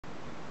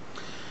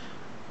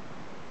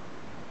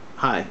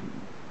Hi.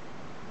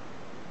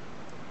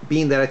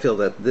 Being that I feel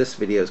that this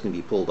video is going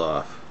to be pulled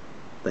off,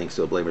 thanks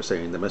to a blamer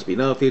saying there must be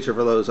no future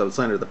for those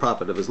outside of the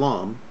Prophet of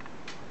Islam,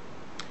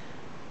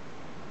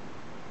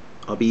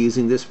 I'll be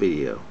using this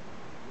video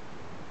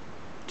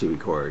to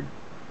record,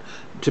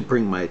 to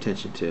bring my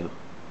attention to.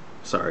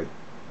 Sorry.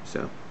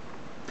 So,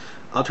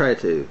 I'll try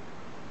to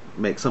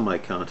make some eye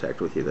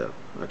contact with you though.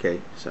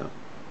 Okay? So,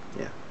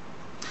 yeah.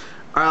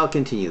 I'll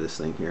continue this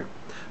thing here.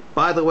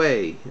 By the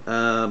way,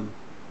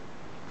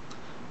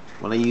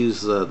 when I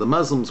use the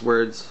Muslims'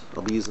 words,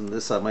 I'll be using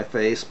this side of my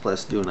face,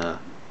 plus doing a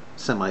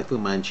semi-Fu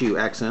Manchu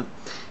accent.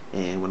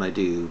 And when I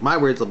do my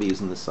words, I'll be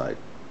using this side.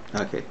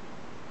 Okay.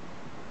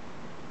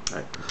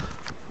 Alright.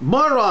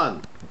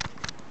 Moron!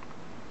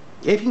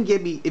 If you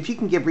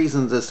can give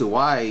reasons as to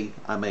why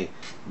I'm a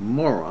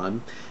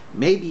moron,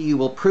 maybe you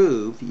will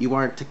prove you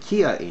aren't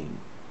taqiyyaing,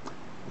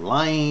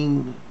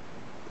 lying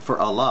for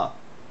Allah.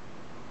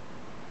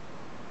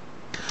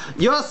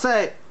 You'll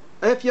say,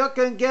 if you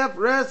can give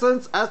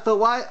reasons as to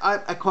why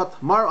I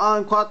quote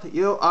moron, quote,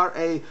 you are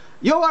a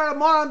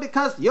moron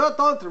because you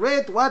don't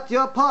read what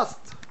you post.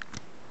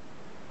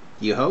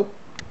 You hope?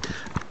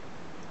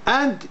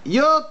 And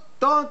you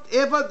don't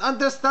even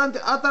understand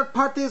the other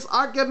party's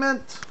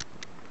argument.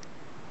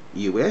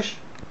 You wish?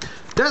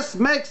 This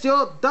makes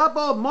you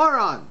double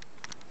moron.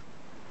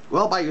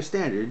 Well, by your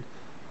standard,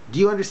 do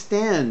you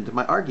understand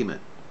my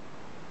argument?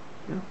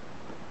 Yeah.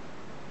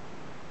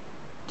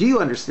 Do you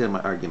understand my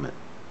argument?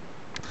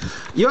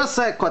 You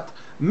say, quote,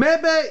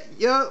 maybe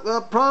you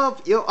will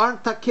prove you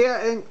aren't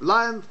taqiyyaing,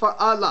 lying for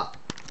Allah.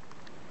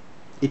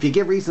 If you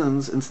give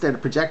reasons instead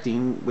of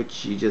projecting,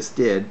 which you just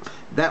did,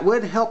 that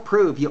would help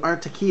prove you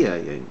aren't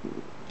taqiyyaing,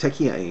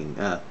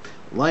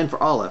 lying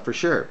for Allah for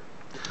sure.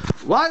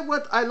 Why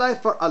would I lie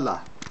for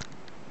Allah?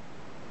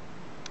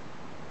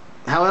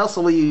 How else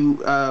will you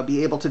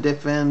be able to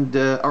defend,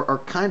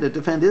 or kind of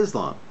defend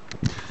Islam?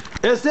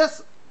 Is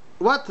this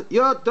what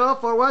you do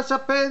for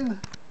worshipping?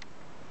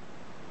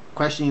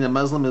 Questioning a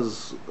Muslim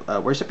is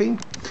worshipping?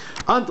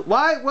 And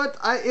why would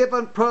I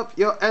even prove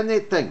you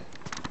anything?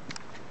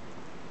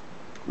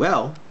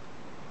 Well,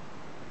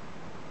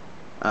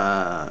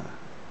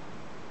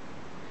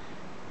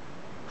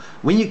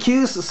 when you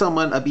accuse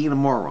someone of being a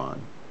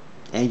moron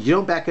and you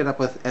don't back it up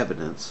with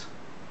evidence,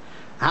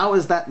 how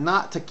is that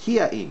not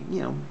taqiyyaing?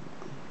 You know,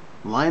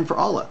 lying for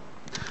Allah.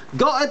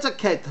 Go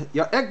educate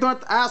your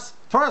ignorant ass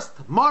first,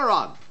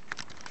 moron.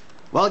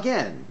 Well,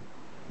 again,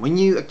 when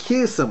you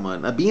accuse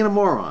someone of being a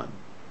moron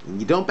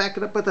and you don't back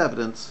it up with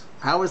evidence,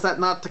 how is that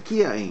not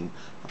taqiyyaing,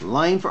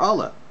 lying for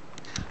Allah?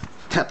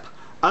 Tip.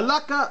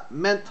 Alaka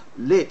meant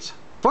leech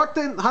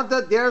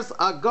 1400 years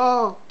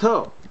ago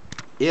too.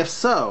 If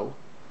so,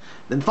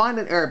 then find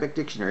an Arabic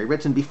dictionary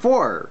written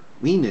before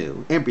we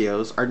knew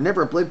embryos are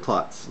never blood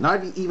clots,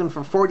 not even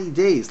for 40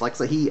 days like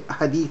Sahih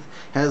Hadith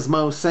has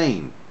Mo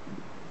saying.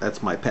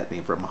 That's my pet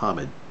name for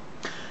Muhammad.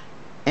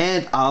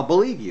 And I'll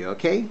believe you,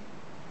 okay?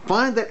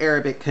 Find that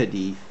Arabic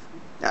Hadith,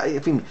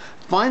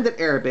 find that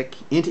Arabic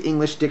into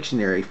English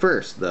dictionary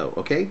first though,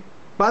 okay?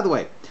 By the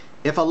way,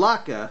 if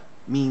alaka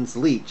means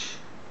leech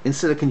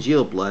instead of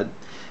congealed blood,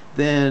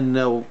 then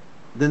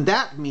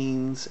that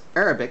means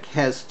Arabic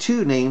has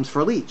two names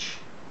for leech.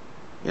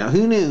 You know,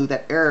 who knew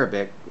that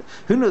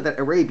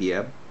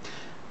Arabia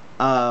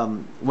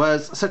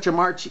was such a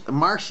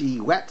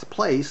marshy, wet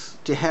place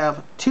to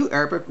have two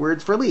Arabic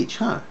words for leech,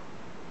 huh?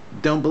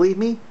 Don't believe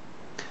me?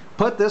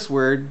 Put this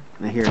word,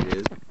 and here it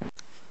is.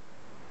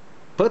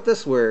 Put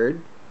this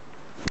word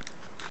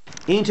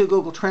into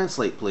Google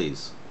Translate,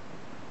 please.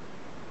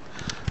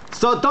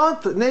 So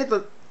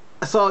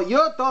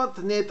you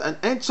don't need an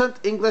ancient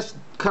English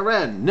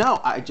Qur'an. No,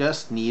 I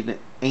just need an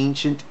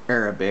ancient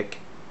Arabic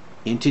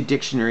into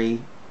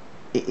dictionary.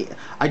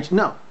 I just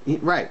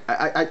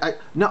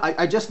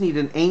need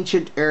an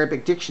ancient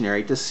Arabic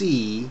dictionary to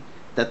see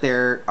that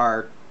there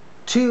are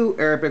two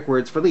Arabic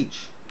words for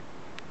leech.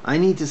 I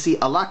need to see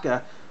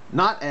alaka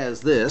not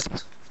as this,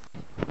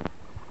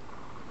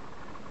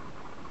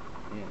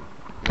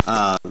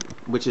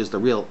 which is the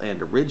real and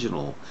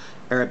original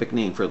Arabic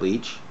name for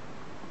leech,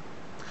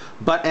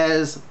 but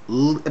as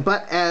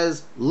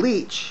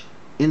leech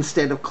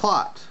instead of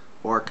clot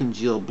or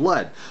congealed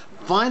blood.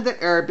 Find the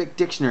Arabic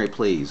dictionary,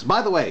 please.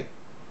 By the way,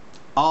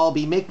 I'll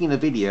be making a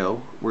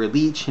video where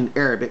leech in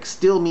Arabic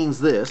still means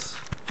this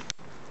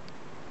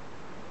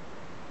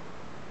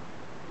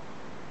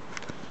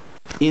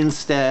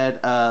instead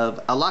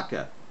of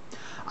alaka.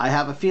 I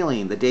have a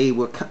feeling the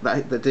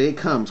day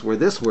comes where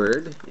this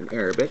word in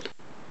Arabic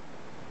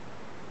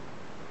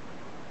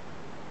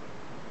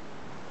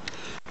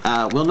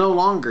will no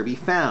longer be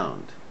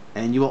found,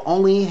 and you will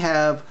only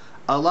have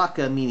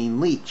alaka meaning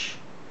leech,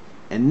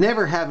 and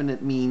never having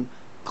it mean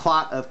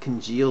clot of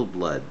congealed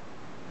blood.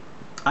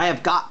 I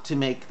have got to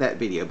make that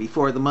video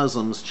before the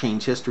Muslims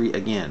change history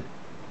again.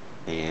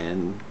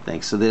 And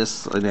thanks to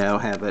this, I now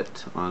have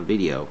it on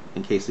video.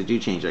 In case they do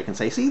change, I can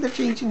say, see, they're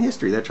changing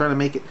history. They're trying to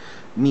make it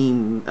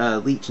mean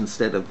leech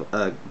instead of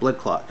blood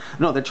clot.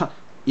 No, they're trying,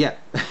 yeah.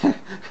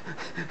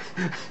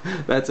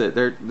 That's it.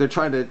 They're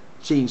trying to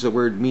change the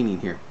word meaning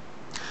here.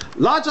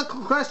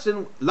 Logical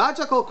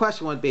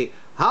question would be,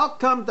 how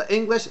come the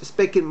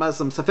English-speaking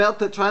Muslims failed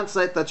to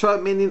translate the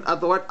true meaning of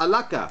the word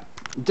alaka?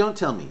 Don't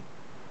tell me.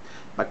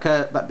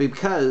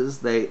 Because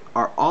they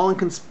are all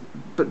in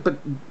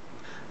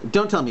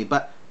don't tell me.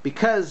 But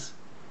because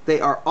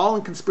they are all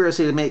in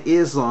conspiracy to make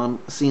Islam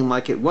seem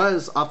like it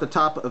was off the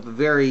top of a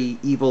very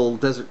evil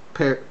desert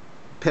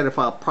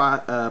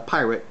pedophile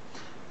pirate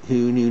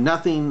who knew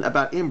nothing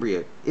about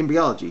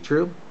embryology.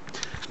 True.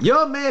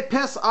 You may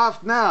piss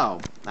off now.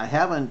 I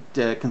haven't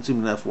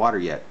consumed enough water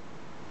yet.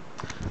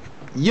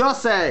 You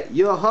say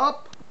you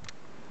hope.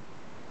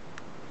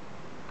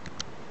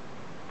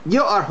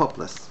 You are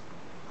hopeless.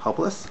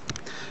 Hopeless?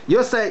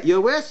 You say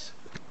you wish.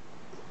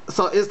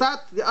 So is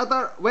that the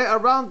other way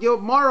around, you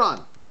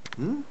moron?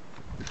 And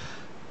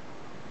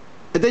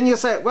then you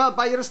say, well,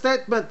 by your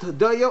statement,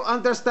 do you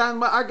understand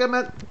my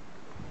argument?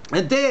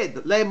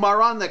 Indeed, lay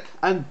moronic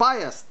and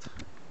biased.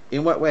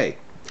 In what way?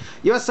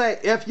 You say,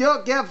 if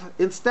you give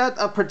instead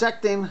of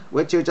projecting,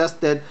 which you just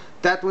did,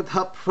 that would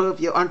help prove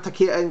you aren't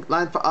taqiyya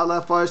line for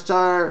Allah for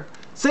sure.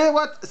 See,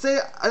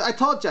 I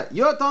told you,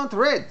 you don't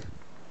read.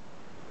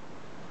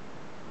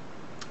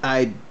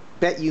 I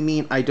bet you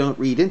mean I don't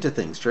read into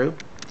things, true?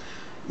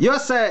 You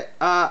say,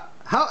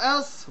 how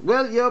else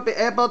will you be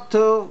able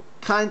to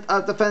kind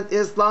of defend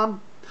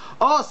Islam?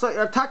 Oh, so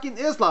you're attacking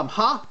Islam,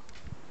 huh?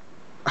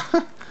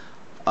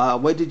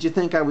 What did you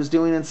think I was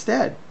doing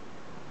instead?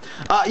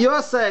 You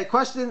say,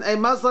 questioning a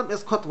Muslim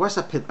is quote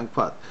worshipping,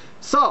 unquote.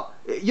 So,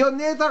 you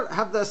neither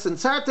have the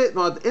sincerity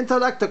nor the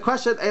intellect to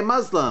question a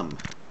Muslim.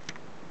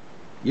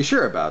 You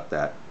sure about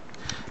that?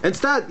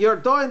 Instead, you're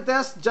doing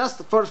this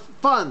just for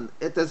fun.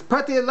 It is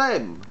pretty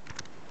lame.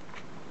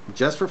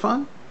 Just for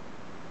fun?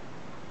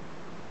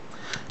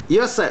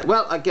 You say,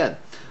 well, again,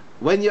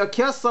 when you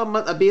accuse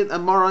someone of being a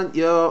moron,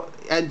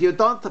 and you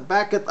don't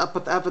back it up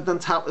with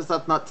evidence, how is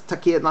that not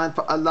taqiyya line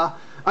for Allah?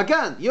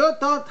 Again, you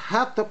don't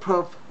have to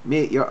prove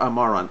me you're a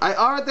moron. I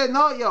already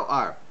know you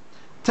are.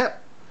 Tip,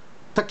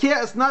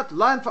 taqiyya is not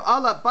line for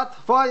Allah, but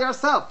for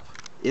yourself.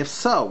 If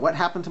so, what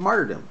happened to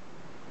martyrdom?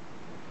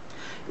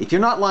 If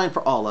you're not lying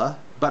for Allah,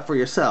 but for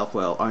yourself,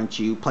 well, aren't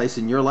you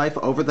placing your life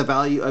over the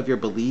value of your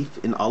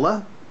belief in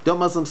Allah? Don't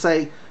Muslims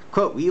say,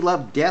 quote, we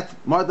love death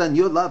more than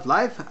you love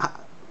life?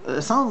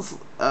 Sounds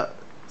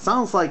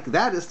like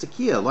that is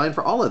taqiyya, line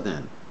for Allah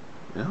then.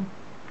 You know?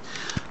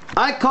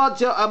 I called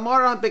you a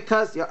moron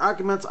because your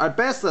arguments are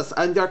baseless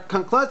and your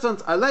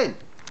conclusions are lame.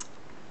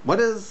 What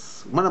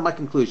is one of my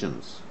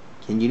conclusions?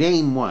 Can you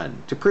name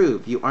one to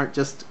prove you aren't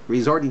just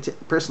resorting to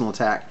personal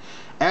attack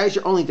as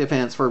your only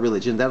defense for a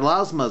religion that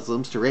allows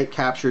Muslims to rape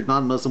captured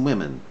non-Muslim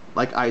women,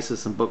 like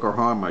ISIS and Boko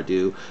Haram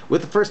do, with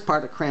the first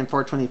part of Qur'an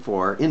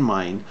 424 in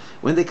mind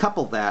when they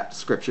couple that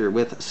scripture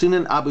with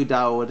Sunan Abu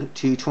Dawud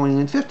 220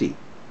 and 50?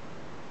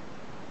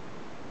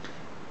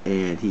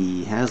 And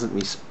he hasn't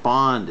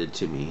responded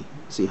to me.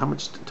 See, how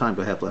much time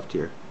do I have left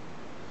here?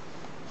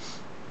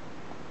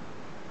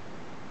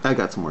 I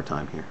got some more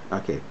time here.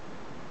 Okay.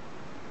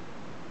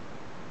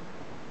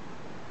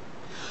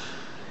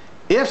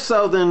 If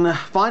so, then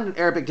find an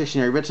Arabic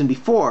dictionary written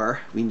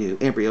before we knew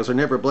embryos are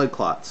never blood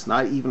clots,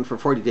 not even for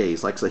 40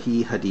 days, like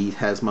Sahih Hadith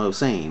has Mo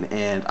saying,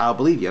 and I'll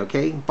believe you,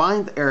 okay?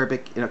 Find the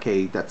Arabic,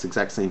 okay, that's the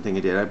exact same thing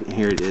I did.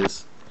 Here it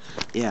is.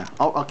 Yeah,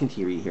 I'll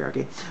continue reading here,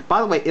 okay? By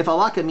the way, if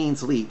alaka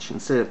means leech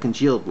instead of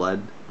congealed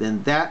blood,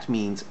 then that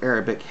means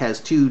Arabic has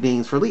two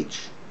names for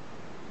leech.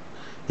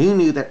 Who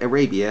knew that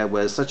Arabia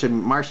was such a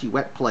marshy,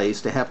 wet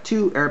place to have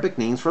two Arabic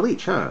names for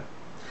leech, huh?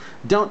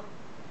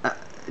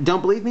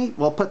 Don't believe me?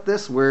 Well, put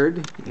this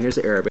word, here's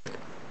the Arabic,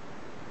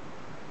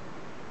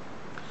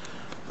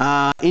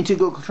 into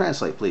Google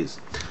Translate, please.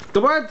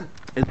 The word,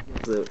 and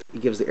he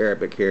gives the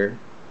Arabic here.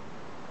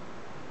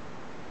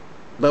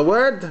 The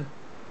word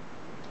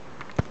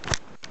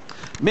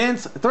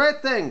means three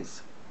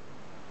things.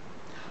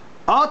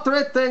 All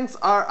three things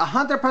are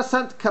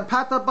 100%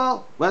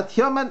 compatible with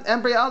human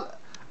embryo.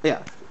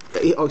 Yeah.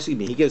 Oh, excuse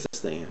me. He gives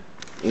this thing,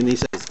 and he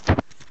says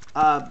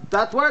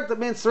that word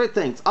means three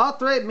things. All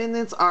three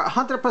meanings are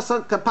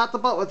 100%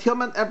 compatible with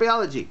human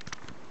embryology.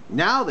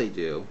 Now they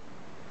do.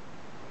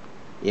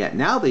 Yeah,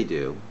 now they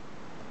do.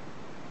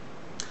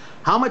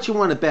 How much you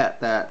want to bet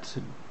that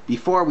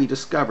before we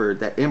discovered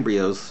that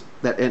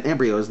an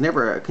embryo is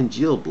never a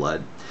congealed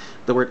blood,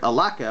 the word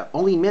alaka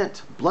only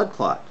meant blood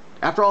clot.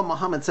 After all,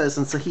 Muhammad says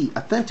in Sahih,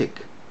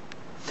 authentic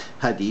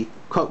Hadith,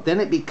 quote, then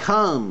it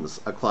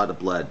becomes a clot of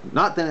blood.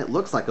 Not then it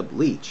looks like a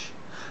bleach,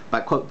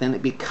 but, quote, then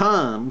it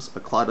becomes a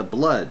clot of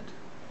blood,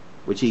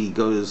 which he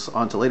goes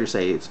on to later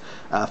say it's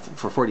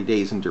for 40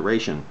 days in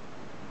duration.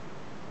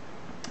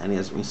 And he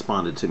hasn't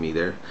responded to me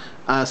there.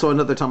 So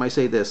another time I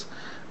say this.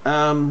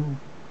 Oh,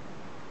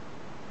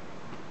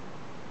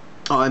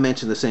 I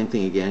mentioned the same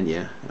thing again.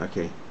 Yeah,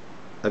 okay.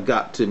 I've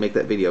got to make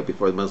that video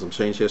before the Muslims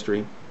change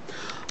history.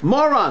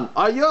 Moron,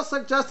 are you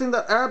suggesting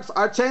that Arabs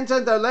are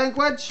changing their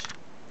language?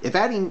 If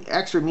adding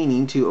extra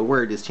meaning to a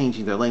word is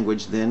changing their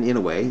language, then in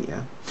a way,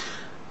 yeah.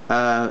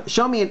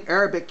 Show me an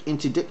Arabic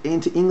into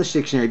English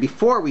dictionary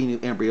before we knew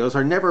embryos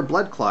are never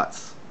blood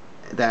clots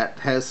that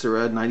has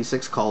Surah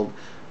 96 called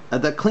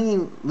the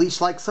clean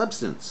leech-like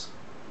substance.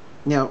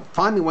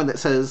 Find me one that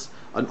says,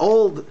 an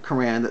old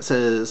Qur'an that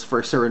says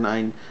for Surah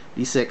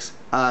 96,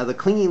 the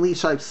clean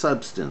leech-like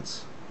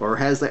substance, or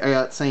has the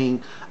ayat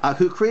saying,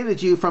 who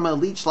created you from a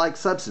leech-like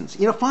substance.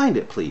 Find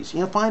it, please.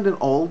 Find an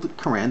old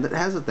Qur'an that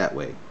has it that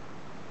way.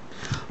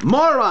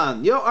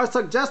 Moron, you are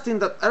suggesting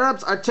that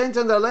Arabs are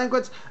changing their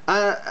language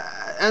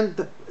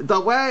and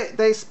the way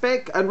they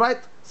speak and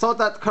write so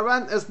that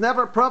Quran is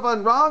never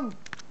proven wrong?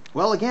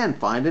 Well, again,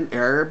 find an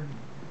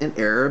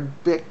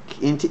Arabic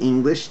into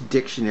English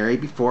dictionary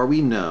before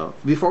we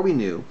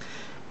knew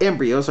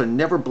embryos are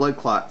never blood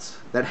clots.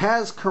 That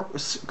has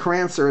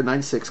Quran Surah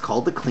 96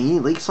 called the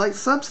clean leech-like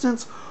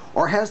substance,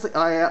 or has the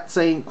ayat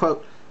saying,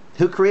 quote,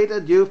 who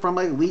created you from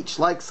a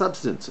leech-like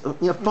substance.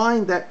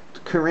 Find that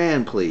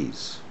Quran,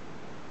 please.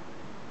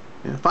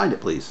 Find it,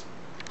 please.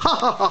 Ha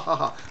ha ha ha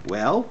ha.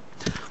 Well,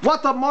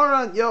 what a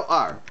moron you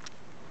are.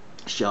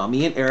 Show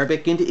me an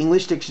Arabic into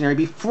English dictionary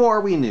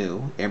before we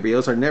knew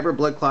embryos are never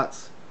blood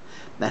clots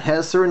that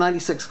has Surah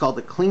 96 called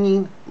the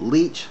clean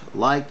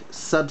leech-like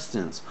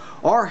substance,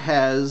 or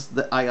has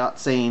the ayat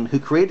saying who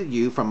created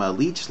you from a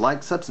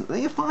leech-like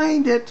substance.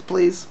 Find it,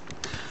 please.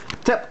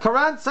 Tip,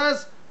 Quran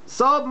says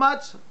so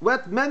much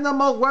with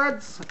minimal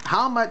words.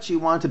 How much you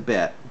want to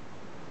bet?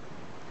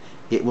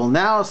 It will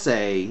now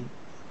say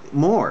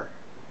more.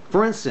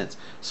 For instance,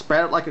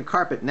 spread out like a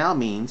carpet now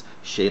means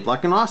shaped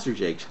like an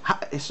ostrich egg.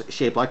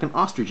 Shaped like an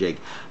ostrich egg.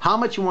 How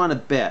much you want to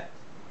bet?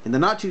 In the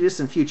not too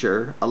distant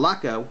future,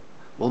 alaka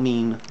will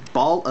mean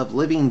ball of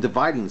living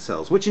dividing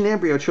cells, which an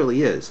embryo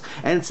truly is.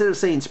 And instead of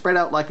saying shaped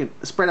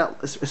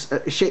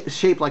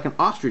like an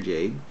ostrich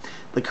egg,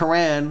 the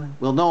Quran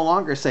will no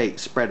longer say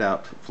spread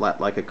out flat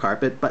like a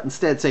carpet, but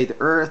instead say the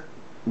earth,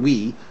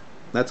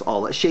 that's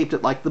all that shaped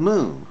it like the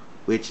moon,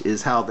 which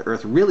is how the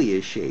earth really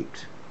is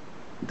shaped.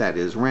 That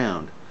is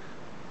round.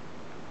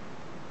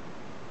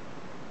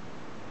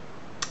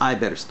 I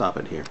better stop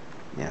it here.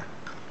 Yeah,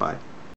 bye.